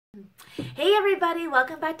Hey everybody,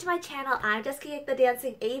 welcome back to my channel. I'm Jessie, the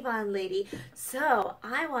dancing Avon lady. So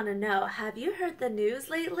I want to know, have you heard the news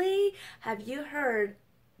lately? Have you heard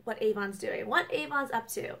what Avon's doing? What Avon's up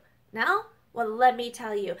to? No? Well, let me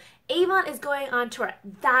tell you. Avon is going on tour.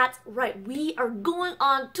 That's right. We are going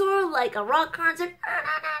on tour like a rock concert.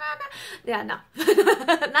 Yeah, no.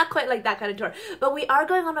 Not quite like that kind of tour. But we are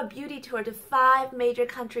going on a beauty tour to 5 major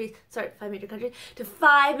countries. Sorry, 5 major countries? To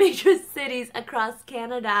 5 major cities across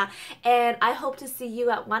Canada. And I hope to see you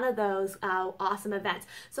at one of those awesome events.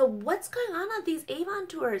 So what's going on these Avon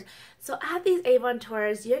tours? So at these Avon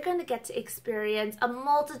tours, you're going to get to experience a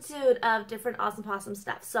multitude of different awesome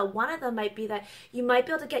stuff. So one of them might be that you might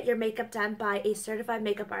be able to get your makeup done by a certified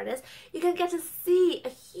makeup artist. You can get to see a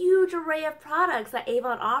huge array of products that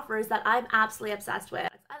Avon offers that I'm absolutely obsessed with.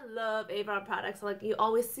 I love Avon products. Like, you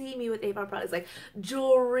always see me with Avon products like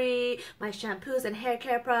jewelry, my shampoos and hair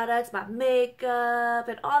care products, my makeup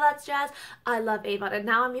and all that jazz. I love Avon, and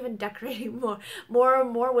now I'm even decorating more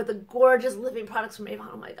and more with the gorgeous living products from Avon.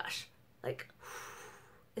 Oh my gosh. Like,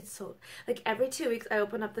 it's so, like, every 2 weeks I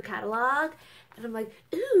open up the catalog and I'm like,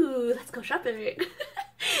 ooh, let's go shopping.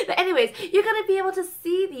 But anyways, you're going to be able to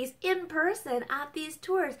see these in person at these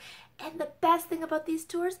tours. And the best thing about these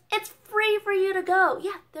tours, it's free for you to go.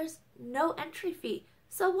 Yeah, there's no entry fee.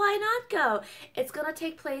 So why not go? It's going to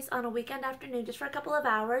take place on a weekend afternoon just for a couple of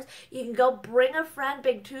hours. You can go bring a friend,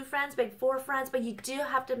 bring 2 friends, bring 4 friends, but you do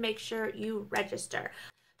have to make sure you register.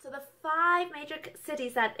 So the 5 major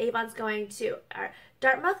cities that Avon's going to are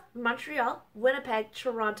Dartmouth, Montreal, Winnipeg,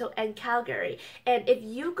 Toronto, and Calgary. And if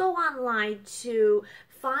you go online to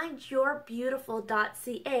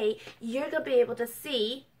findyourbeautiful.ca, you're going to be able to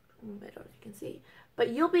see, I don't know if you can see, but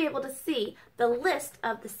you'll be able to see the list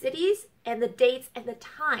of the cities and the dates and the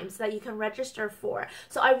times that you can register for.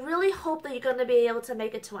 So I really hope that you're going to be able to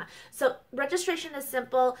make it to one. So registration is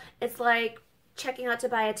simple. It's like checking out to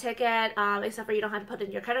buy a ticket, except for you don't have to put in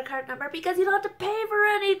your credit card number because you don't have to pay for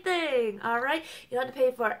anything, all right? You don't have to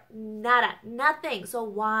pay for nada, nothing, so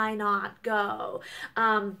why not go?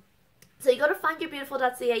 So you go to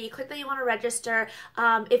findyourbeautiful.ca, you click that you want to register.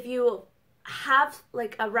 If you have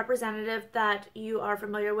like a representative that you are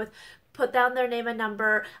familiar with, put down their name and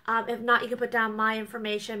number. If not, you can put down my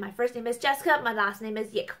information. My first name is Jessica. My last name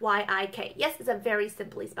is Yik, Y-I-K. Yes, it's a very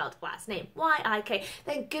simply spelled last name, Y-I-K.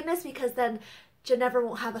 Thank goodness, because then Jennifer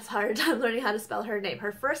won't have a hard time learning how to spell her name.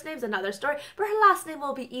 Her first name's another story, but her last name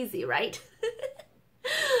will be easy, right?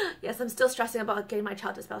 Yes, I'm still stressing about getting my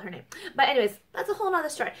child to spell her name. But anyways, that's a whole nother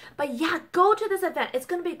story. But yeah, go to this event. It's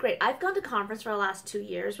going to be great. I've gone to conference for the last 2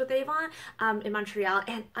 years with Avon in Montreal,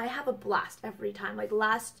 and I have a blast every time. Like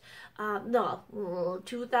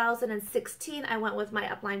 2016, I went with my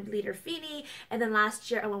upline leader, Feeny, and then last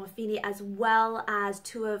year I went with Feeny as well as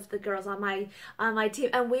 2 of the girls on my team,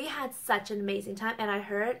 and we had such an amazing time, and I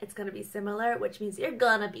heard it's going to be similar, which means you're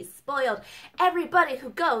going to be spoiled. Everybody who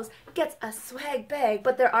goes gets a swag bag,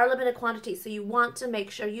 but there are limited quantities, so you want to make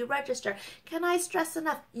sure you register. Can I stress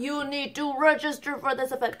enough? You need to register for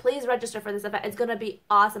this event. Please register for this event. It's going to be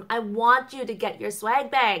awesome. I want you to get your swag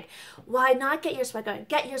bag. Why not get your swag bag?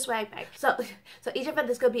 Get your swag bag. So each event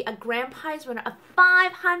is going to be a grand prize winner of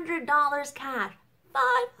 $500 cash.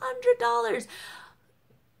 $500.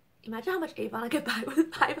 Imagine how much Avon I could buy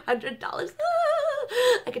with $500.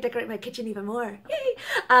 I could decorate my kitchen even more. Yay!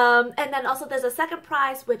 And then also there's a second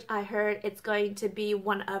prize, which I heard it's going to be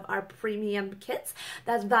one of our premium kits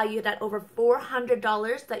that's valued at over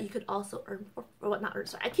 $400 that you could also earn, or not earn,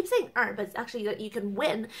 sorry, I keep saying earn, but it's actually that you can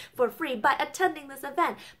win for free by attending this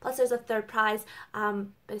event. Plus there's a third prize, but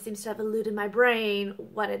it seems to have eluded my brain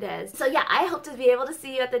what it is. So yeah, I hope to be able to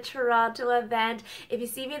see you at the Toronto event. If you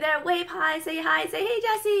see me there, wave hi, say hey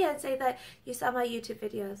Jessie, and say that you saw my YouTube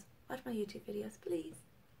videos. Watch my YouTube videos, please.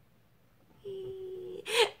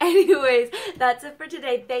 Anyways, that's it for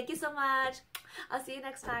today. Thank you so much. I'll see you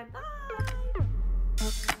next time.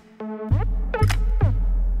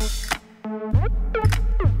 Bye.